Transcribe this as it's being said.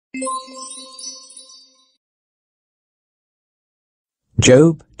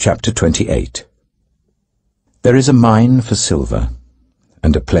Job chapter 28. There is a mine for silver,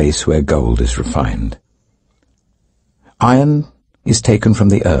 and a place where gold is refined. Iron is taken from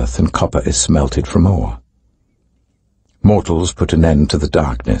the earth, and copper is smelted from ore. Mortals put an end to the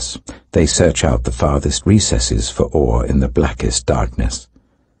darkness. They search out the farthest recesses for ore in the blackest darkness.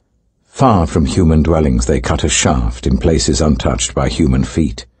 Far from human dwellings they cut a shaft in places untouched by human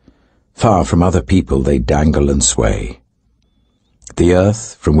feet. Far from other people they dangle and sway. The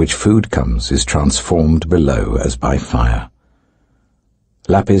earth from which food comes is transformed below as by fire.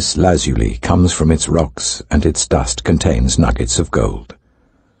 Lapis lazuli comes from its rocks, and its dust contains nuggets of gold.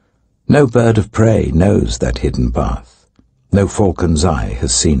 No bird of prey knows that hidden path. No falcon's eye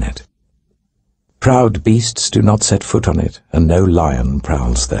has seen it. Proud beasts do not set foot on it, and no lion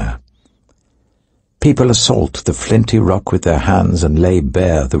prowls there. People assault the flinty rock with their hands and lay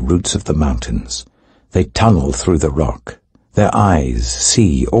bare the roots of the mountains. They tunnel through the rock. Their eyes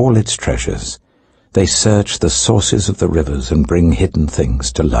see all its treasures. They search the sources of the rivers and bring hidden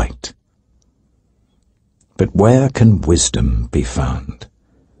things to light. But where can wisdom be found?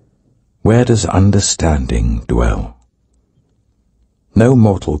 Where does understanding dwell? No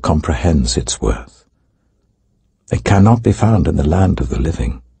mortal comprehends its worth. It cannot be found in the land of the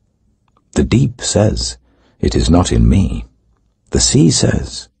living. The deep says, "It is not in me." The sea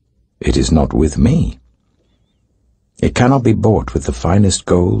says, "It is not with me." It cannot be bought with the finest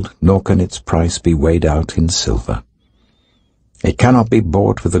gold, nor can its price be weighed out in silver. It cannot be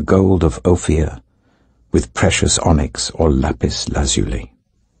bought with the gold of Ophir, with precious onyx or lapis lazuli.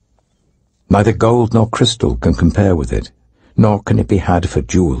 Neither gold nor crystal can compare with it, nor can it be had for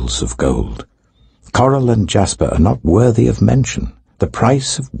jewels of gold. Coral and jasper are not worthy of mention. The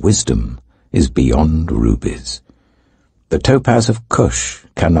price of wisdom is beyond rubies. The topaz of Cush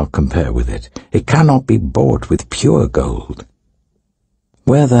cannot compare with it. It cannot be bought with pure gold.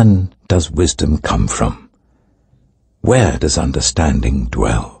 Where then does wisdom come from? Where does understanding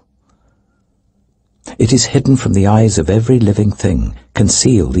dwell? It is hidden from the eyes of every living thing,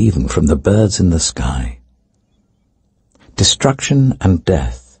 concealed even from the birds in the sky. Destruction and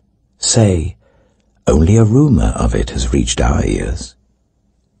death say, "Only a rumor of it has reached our ears."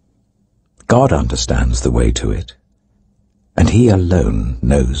 God understands the way to it, and he alone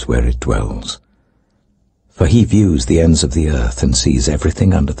knows where it dwells. For he views the ends of the earth and sees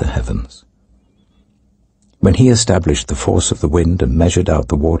everything under the heavens. When he established the force of the wind and measured out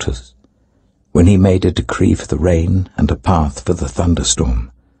the waters, when he made a decree for the rain and a path for the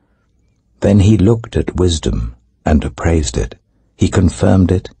thunderstorm, then he looked at wisdom and appraised it. He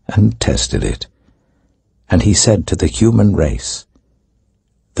confirmed it and tested it. And he said to the human race,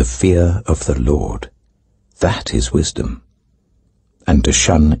 "The fear of the Lord, that is wisdom, and to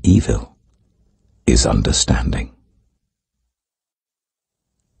shun evil is understanding."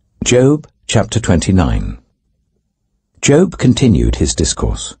 Job chapter 29. Job continued his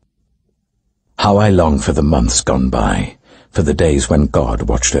discourse. How I long for the months gone by, for the days when God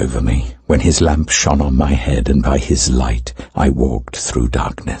watched over me, when his lamp shone on my head, and by his light I walked through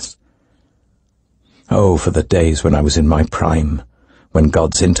darkness. Oh, for the days when I was in my prime, when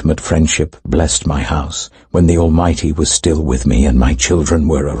God's intimate friendship blessed my house, when the Almighty was still with me and my children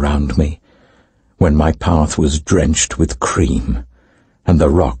were around me, when my path was drenched with cream, and the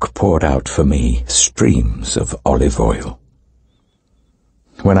rock poured out for me streams of olive oil.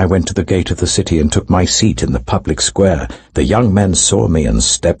 When I went to the gate of the city and took my seat in the public square, the young men saw me and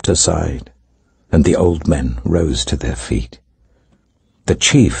stepped aside, and the old men rose to their feet. The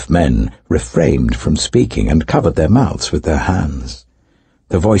chief men refrained from speaking and covered their mouths with their hands.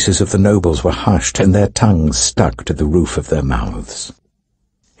 The voices of the nobles were hushed, and their tongues stuck to the roof of their mouths.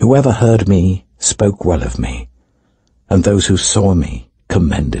 Whoever heard me spoke well of me, and those who saw me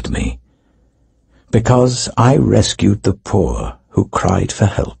commended me, because I rescued the poor who cried for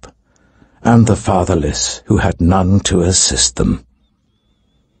help, and the fatherless who had none to assist them.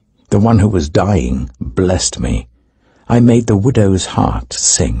 The one who was dying blessed me. I made the widow's heart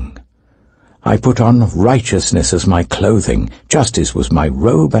sing. I put on righteousness as my clothing, justice was my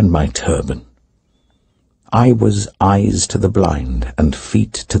robe and my turban. I was eyes to the blind and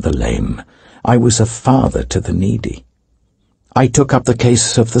feet to the lame. I was a father to the needy. I took up the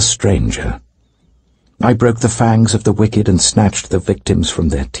case of the stranger. I broke the fangs of the wicked and snatched the victims from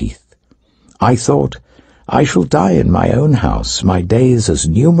their teeth. I thought, I shall die in my own house, my days as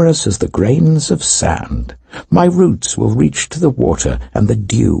numerous as the grains of sand. My roots will reach to the water, and the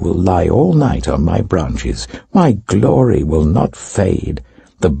dew will lie all night on my branches. My glory will not fade.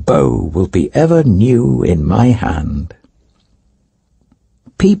 The bow will be ever new in my hand.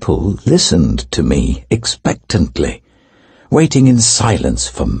 people listened to me expectantly, waiting in silence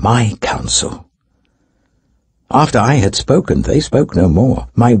for my counsel. After I had spoken, they spoke no more.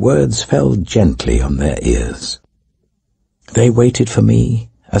 My words fell gently on their ears. They waited for me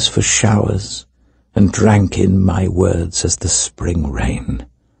as for showers, and drank in my words as the spring rain.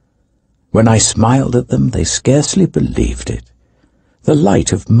 When I smiled at them, they scarcely believed it. The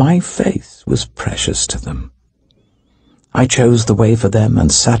light of my face was precious to them. I chose the way for them and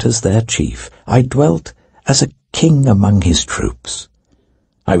sat as their chief. I dwelt as a king among his troops.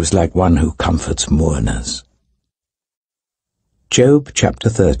 I was like one who comforts mourners. Job chapter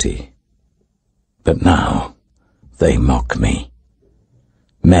 30. But now they mock me,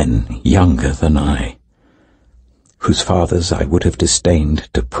 men younger than I, whose fathers I would have disdained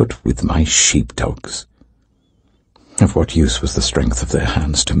to put with my sheepdogs. Of what use was the strength of their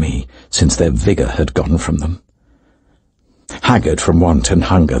hands to me, since their vigour had gone from them? Haggard from want and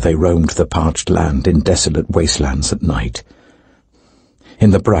hunger, they roamed the parched land in desolate wastelands at night.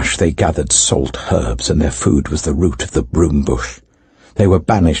 In the brush they gathered salt herbs, and their food was the root of the broom bush. They were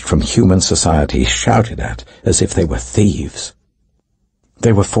banished from human society, shouted at as if they were thieves.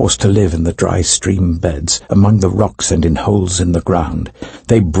 They were forced to live in the dry stream beds, among the rocks and in holes in the ground.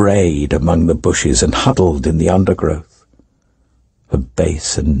 They brayed among the bushes and huddled in the undergrowth. A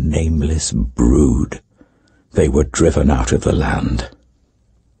base and nameless brood, they were driven out of the land.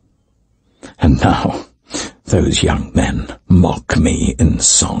 And now those young men mock me in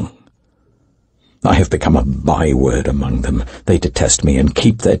song. I have become a byword among them. They detest me and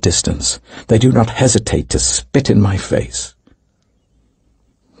keep their distance. They do not hesitate to spit in my face.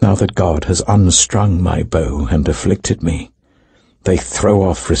 Now that God has unstrung my bow and afflicted me, they throw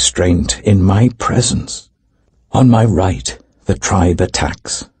off restraint in my presence. On my right the tribe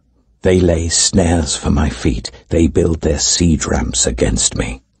attacks. They lay snares for my feet. They build their siege ramps against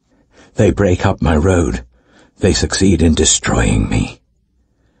me. They break up my road. They succeed in destroying me.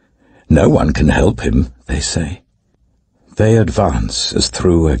 No one can help him, they say. They advance as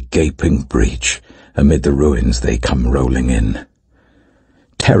through a gaping breach. Amid the ruins they come rolling in.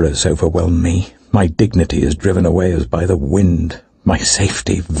 Terrors overwhelm me. My dignity is driven away as by the wind. My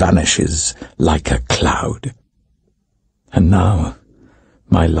safety vanishes like a cloud. And now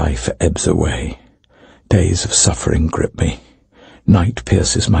my life ebbs away. Days of suffering grip me. Night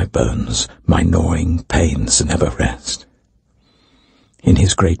pierces my bones. My gnawing pains never rest. In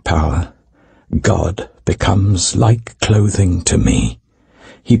his great power, God becomes like clothing to me.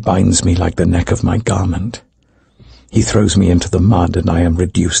 He binds me like the neck of my garment. He throws me into the mud, and I am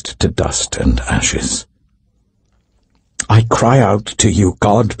reduced to dust and ashes. I cry out to you,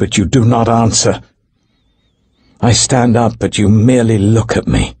 God, but you do not answer. I stand up, but you merely look at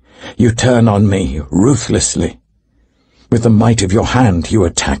me. You turn on me ruthlessly. With the might of your hand you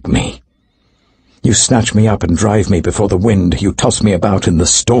attack me. You snatch me up and drive me before the wind. You toss me about in the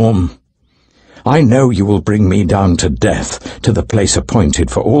storm. I know you will bring me down to death, to the place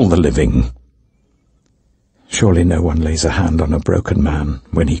appointed for all the living. Surely no one lays a hand on a broken man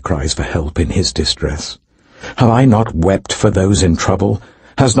when he cries for help in his distress. Have I not wept for those in trouble?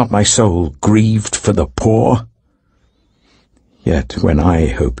 Has not my soul grieved for the poor? Yet when I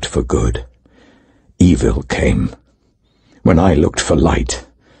hoped for good, evil came. When I looked for light,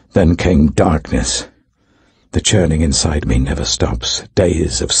 then came darkness. The churning inside me never stops.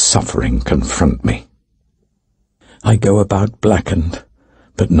 Days of suffering confront me. I go about blackened,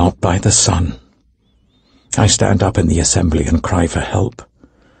 but not by the sun. I stand up in the assembly and cry for help.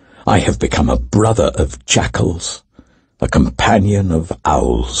 I have become a brother of jackals, a companion of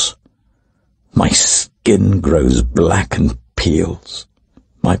owls. My skin grows black and peels.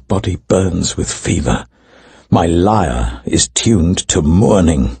 My body burns with fever. My lyre is tuned to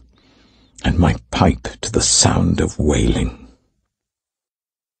mourning, and my pipe to the sound of wailing.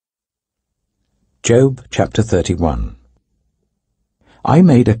 Job chapter 31. I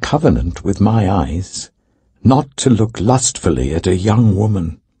made a covenant with my eyes, not to look lustfully at a young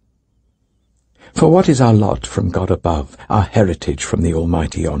woman. For what is our lot from God above, our heritage from the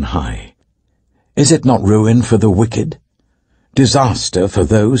Almighty on high? Is it not ruin for the wicked? Disaster for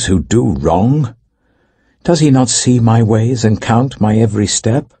those who do wrong? Does he not see my ways and count my every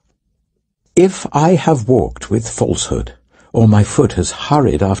step? If I have walked with falsehood, or my foot has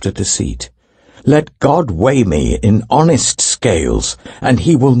hurried after deceit, let God weigh me in honest scales, and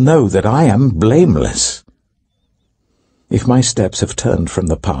he will know that I am blameless. If my steps have turned from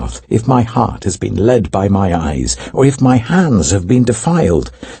the path, if my heart has been led by my eyes, or if my hands have been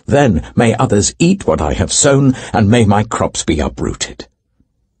defiled, then may others eat what I have sown, and may my crops be uprooted.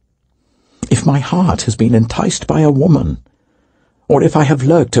 If my heart has been enticed by a woman, or if I have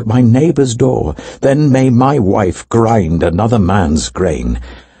lurked at my neighbour's door, then may my wife grind another man's grain,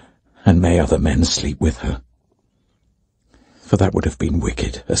 and may other men sleep with her. For that would have been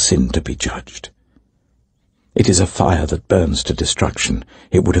wicked, a sin to be judged. It is a fire that burns to destruction.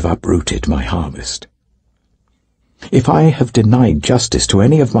 It would have uprooted my harvest. If I have denied justice to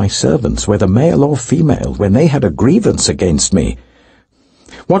any of my servants, whether male or female, when they had a grievance against me,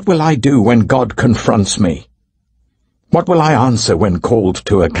 what will I do when God confronts me? What will I answer when called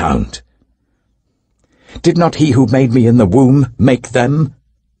to account? Did not he who made me in the womb make them?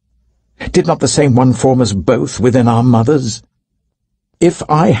 Did not the same one form us both within our mothers? If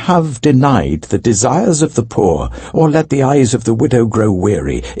I have denied the desires of the poor, or let the eyes of the widow grow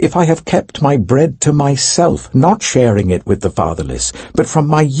weary, if I have kept my bread to myself, not sharing it with the fatherless, but from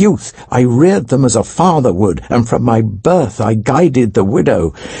my youth I reared them as a father would, and from my birth I guided the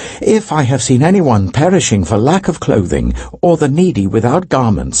widow, if I have seen anyone perishing for lack of clothing, or the needy without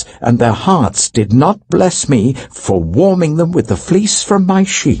garments, and their hearts did not bless me for warming them with the fleece from my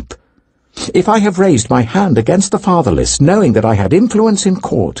sheep, if I have raised my hand against the fatherless, knowing that I had influence in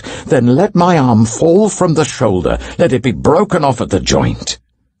court, then let my arm fall from the shoulder, let it be broken off at the joint.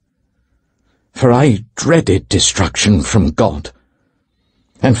 For I dreaded destruction from God,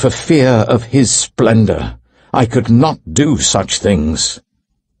 and for fear of his splendor I could not do such things.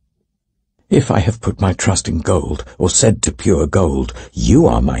 If I have put my trust in gold, or said to pure gold, you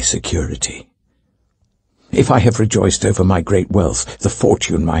are my security, if I have rejoiced over my great wealth, the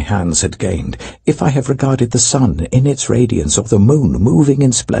fortune my hands had gained, if I have regarded the sun in its radiance, or the moon moving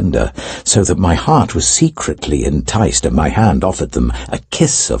in splendor, so that my heart was secretly enticed and my hand offered them a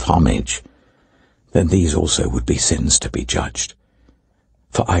kiss of homage, then these also would be sins to be judged,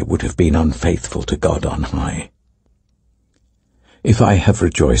 for I would have been unfaithful to God on high. If I have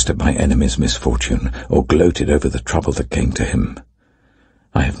rejoiced at my enemy's misfortune, or gloated over the trouble that came to him,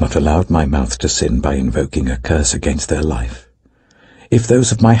 I have not allowed my mouth to sin by invoking a curse against their life. If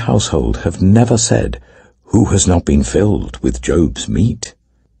those of my household have never said, who has not been filled with Job's meat?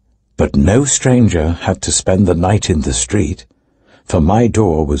 But no stranger had to spend the night in the street, for my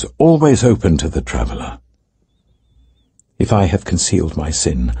door was always open to the traveller. If I have concealed my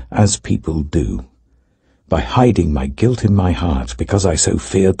sin, as people do, by hiding my guilt in my heart, because I so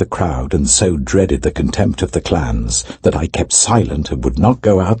feared the crowd and so dreaded the contempt of the clans, that I kept silent and would not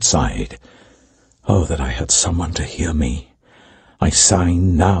go outside. Oh, that I had someone to hear me! I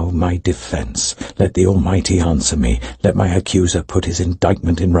sign now my defence. Let the Almighty answer me. Let my accuser put his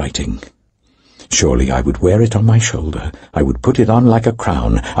indictment in writing. Surely I would wear it on my shoulder. I would put it on like a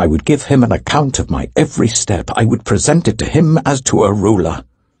crown. I would give him an account of my every step. I would present it to him as to a ruler.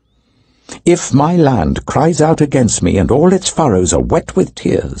 If my land cries out against me, and all its furrows are wet with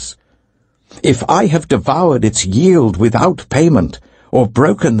tears, if I have devoured its yield without payment, or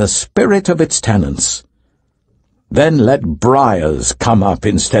broken the spirit of its tenants, then let briars come up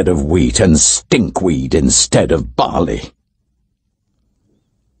instead of wheat, and stinkweed instead of barley.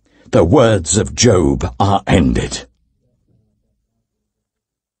 The words of Job are ended.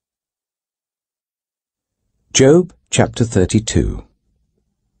 Job chapter 32.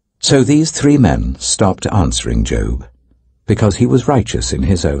 So these three men stopped answering Job, because he was righteous in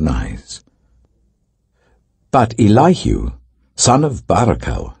his own eyes. But Elihu, son of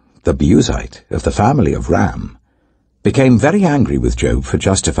Barachel, the Buzite of the family of Ram, became very angry with Job for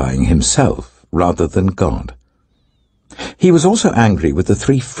justifying himself rather than God. He was also angry with the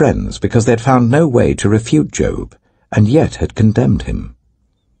three friends because they had found no way to refute Job, and yet had condemned him.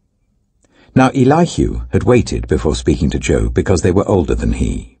 Now Elihu had waited before speaking to Job because they were older than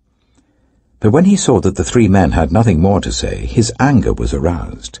he. But when he saw that the three men had nothing more to say, his anger was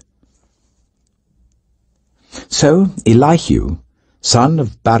aroused. So Elihu, son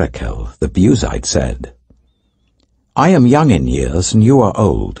of Barachel, the Buzite, said, I am young in years, and you are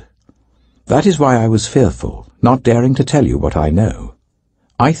old. That is why I was fearful, not daring to tell you what I know.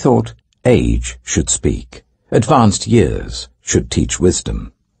 I thought age should speak, advanced years should teach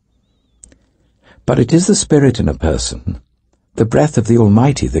wisdom. But it is the spirit in a person, the breath of the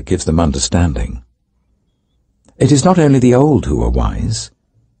Almighty, that gives them understanding. It is not only the old who are wise,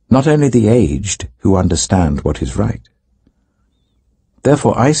 not only the aged who understand what is right.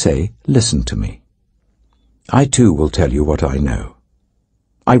 Therefore I say, listen to me. I too will tell you what I know.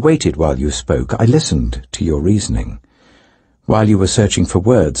 I waited while you spoke. I listened to your reasoning. While you were searching for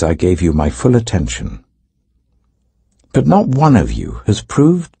words, I gave you my full attention. But not one of you has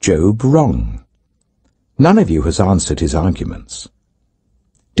proved Job wrong. None of you has answered his arguments.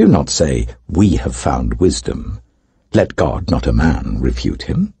 Do not say, we have found wisdom. Let God, not a man, refute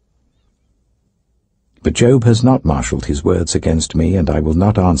him. But Job has not marshalled his words against me, and I will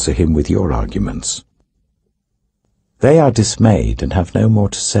not answer him with your arguments. They are dismayed and have no more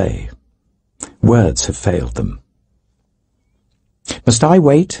to say. Words have failed them. Must I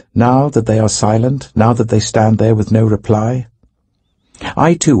wait, now that they are silent, now that they stand there with no reply?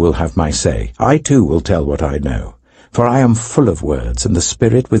 I too will have my say. I too will tell what I know. For I am full of words, and the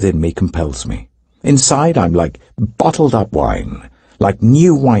spirit within me compels me. Inside I'm like bottled-up wine, like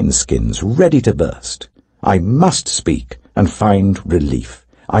new wineskins ready to burst. I must speak and find relief.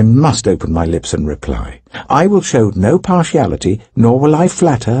 I must open my lips and reply. I will show no partiality, nor will I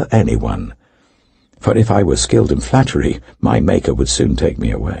flatter anyone. For if I were skilled in flattery, my Maker would soon take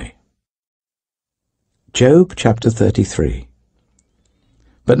me away. Job chapter 33.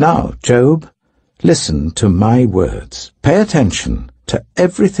 But now, Job, listen to my words. Pay attention to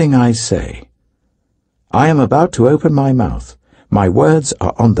everything I say. I am about to open my mouth. My words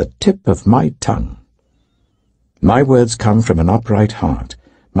are on the tip of my tongue. My words come from an upright heart.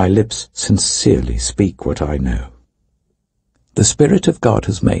 My lips sincerely speak what I know. The Spirit of God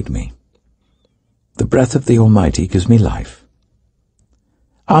has made me. The breath of the Almighty gives me life.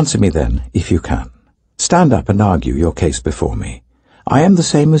 Answer me then, if you can. Stand up and argue your case before me. I am the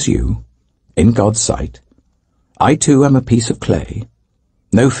same as you, in God's sight. I too am a piece of clay.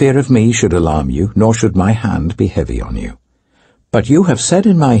 No fear of me should alarm you, nor should my hand be heavy on you. But you have said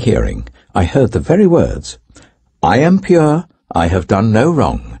in my hearing, I heard the very words, I am pure, I have done no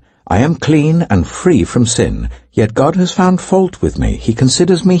wrong. I am clean and free from sin, yet God has found fault with me. He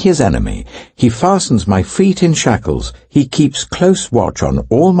considers me his enemy. He fastens my feet in shackles. He keeps close watch on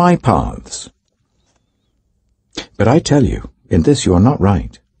all my paths. But I tell you, in this you are not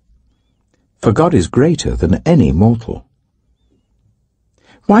right. For God is greater than any mortal.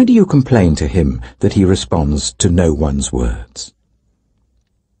 Why do you complain to him that he responds to no one's words?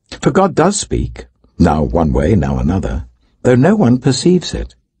 For God does speak, now one way, now another, though no one perceives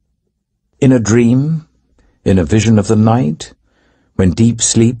it. In a dream, in a vision of the night, when deep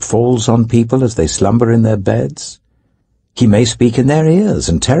sleep falls on people as they slumber in their beds, he may speak in their ears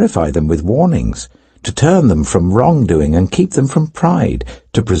and terrify them with warnings, to turn them from wrongdoing and keep them from pride,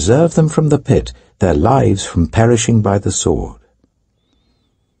 to preserve them from the pit, their lives from perishing by the sword.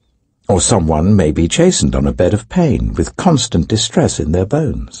 Or someone may be chastened on a bed of pain, with constant distress in their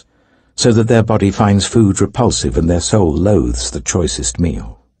bones, so that their body finds food repulsive and their soul loathes the choicest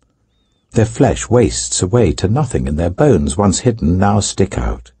meal. Their flesh wastes away to nothing, and their bones, once hidden, now stick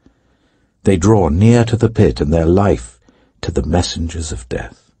out. They draw near to the pit, and their life to the messengers of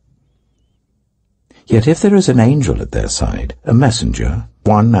death. Yet if there is an angel at their side, a messenger,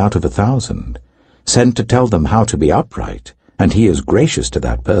 1 out of 1,000, sent to tell them how to be upright, and he is gracious to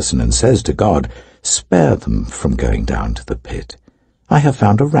that person and says to God, spare them from going down to the pit. I have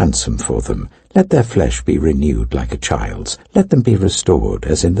found a ransom for them. Let their flesh be renewed like a child's. Let them be restored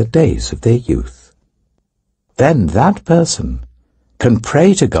as in the days of their youth. Then that person can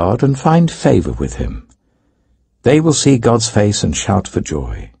pray to God and find favor with him. They will see God's face and shout for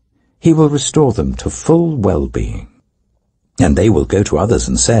joy. He will restore them to full well-being. And they will go to others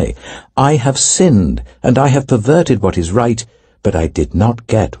and say, I have sinned, and I have perverted what is right, but I did not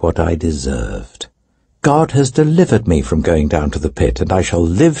get what I deserved. God has delivered me from going down to the pit, and I shall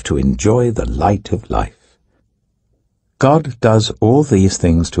live to enjoy the light of life. God does all these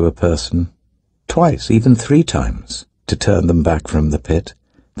things to a person, twice, even 3 times, to turn them back from the pit,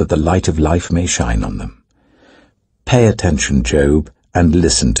 that the light of life may shine on them. Pay attention, Job, and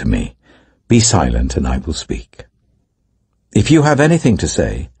listen to me. Be silent, and I will speak. If you have anything to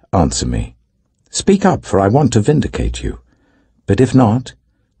say, answer me. Speak up, for I want to vindicate you. But if not,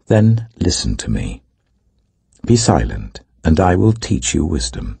 then listen to me. Be silent, and I will teach you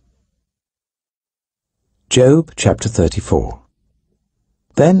wisdom. Job chapter 34.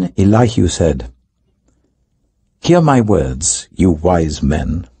 Then Elihu said, Hear my words, you wise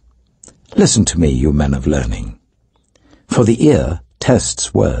men. Listen to me, you men of learning. For the ear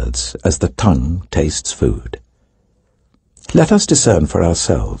tests words as the tongue tastes food. Let us discern for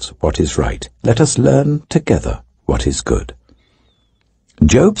ourselves what is right. Let us learn together what is good.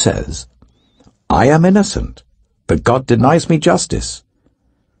 Job says, I am innocent, but God denies me justice.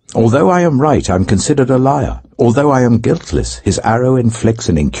 Although I am right, I am considered a liar. Although I am guiltless, his arrow inflicts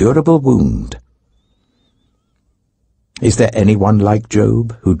an incurable wound. Is there anyone like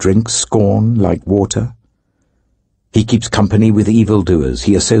Job, who drinks scorn like water? He keeps company with evildoers,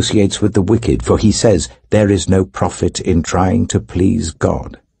 he associates with the wicked, for he says, there is no profit in trying to please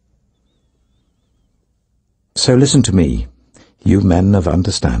God. So listen to me, you men of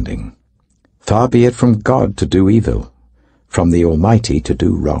understanding. Far be it from God to do evil, from the Almighty to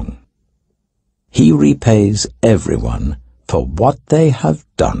do wrong. He repays everyone for what they have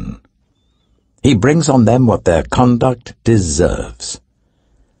done. He brings on them what their conduct deserves.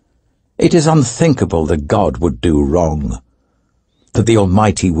 It is unthinkable that God would do wrong, that the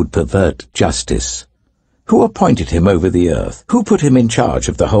Almighty would pervert justice. Who appointed him over the earth? Who put him in charge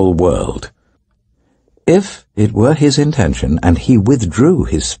of the whole world? If it were his intention and he withdrew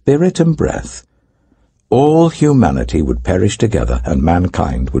his spirit and breath, all humanity would perish together and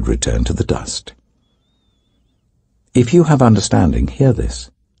mankind would return to the dust. If you have understanding, hear this.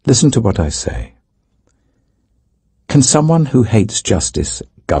 Listen to what I say. Can someone who hates justice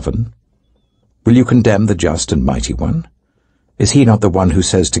govern? Will you condemn the just and mighty one? Is he not the one who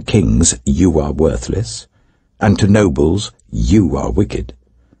says to kings, "You are worthless," and to nobles, "You are wicked"?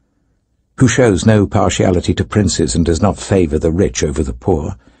 Who shows no partiality to princes and does not favor the rich over the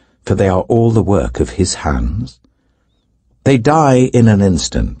poor, for they are all the work of his hands? They die in an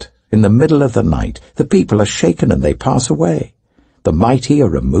instant. In the middle of the night, the people are shaken and they pass away. The mighty are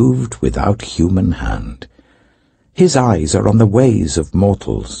removed without human hand. His eyes are on the ways of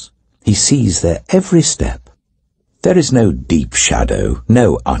mortals. He sees their every step. There is no deep shadow,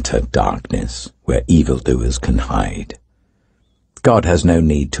 no utter darkness, where evildoers can hide. God has no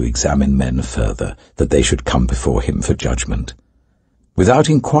need to examine men further, that they should come before him for judgment. Without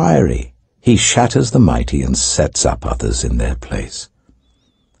inquiry, he shatters the mighty and sets up others in their place.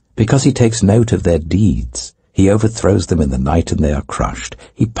 Because he takes note of their deeds, he overthrows them in the night and they are crushed.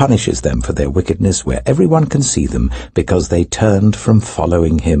 He punishes them for their wickedness where everyone can see them, because they turned from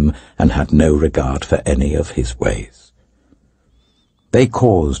following him and had no regard for any of his ways. They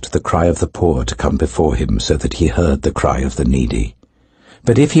caused the cry of the poor to come before him so that he heard the cry of the needy.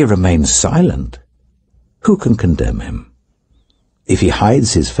 But if he remains silent, who can condemn him? If he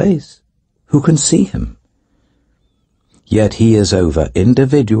hides his face, who can see him? Yet he is over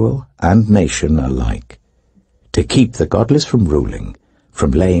individual and nation alike, to keep the godless from ruling,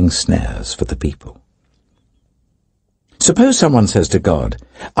 from laying snares for the people. Suppose someone says to God,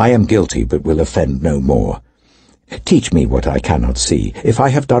 "I am guilty but will offend no more. Teach me what I cannot see. If I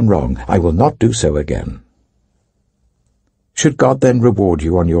have done wrong, I will not do so again." Should God then reward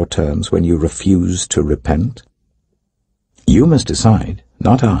you on your terms when you refuse to repent? You must decide,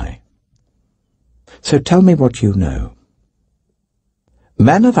 not I. So tell me what you know.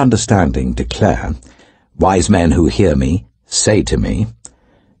 Men of understanding declare, wise men who hear me say to me,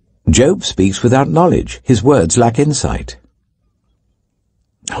 Job speaks without knowledge, his words lack insight.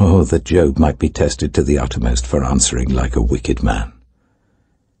 Oh, that Job might be tested to the uttermost for answering like a wicked man.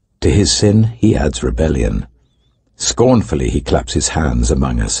 To his sin he adds rebellion. Scornfully he claps his hands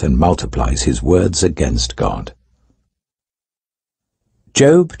among us and multiplies his words against God.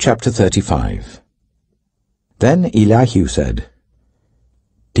 Job chapter 35. Then Elihu said,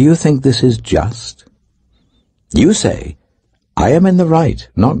 "Do you think this is just? You say, I am in the right,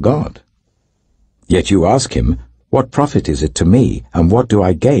 not God. Yet you ask him, what profit is it to me, and what do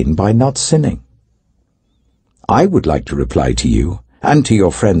I gain by not sinning? I would like to reply to you, and to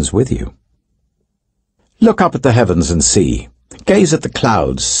your friends with you. Look up at the heavens and see. Gaze at the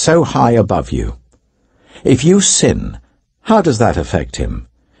clouds so high above you. If you sin, how does that affect him?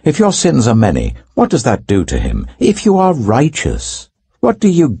 If your sins are many, what does that do to him? If you are righteous, what do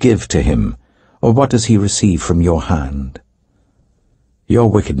you give to him, or what does he receive from your hand? Your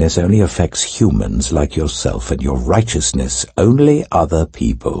wickedness only affects humans like yourself, and your righteousness only other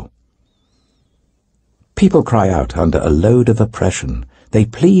people. People cry out under a load of oppression. They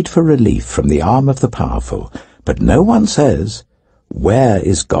plead for relief from the arm of the powerful, but no one says, Where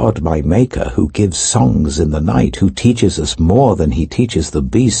is God my Maker, who gives songs in the night, who teaches us more than he teaches the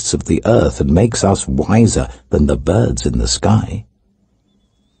beasts of the earth, and makes us wiser than the birds in the sky?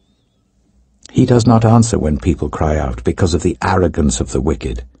 He does not answer when people cry out because of the arrogance of the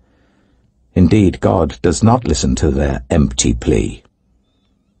wicked. Indeed, God does not listen to their empty plea.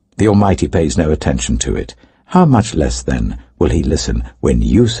 The Almighty pays no attention to it. How much less, then, will he listen when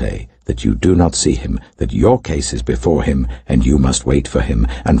you say that you do not see him, that your case is before him, and you must wait for him,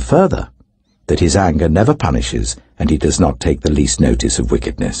 and further, that his anger never punishes, and he does not take the least notice of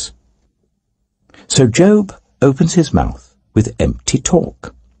wickedness? So Job opens his mouth with empty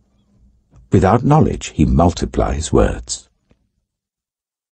talk. Without knowledge he multiplies words.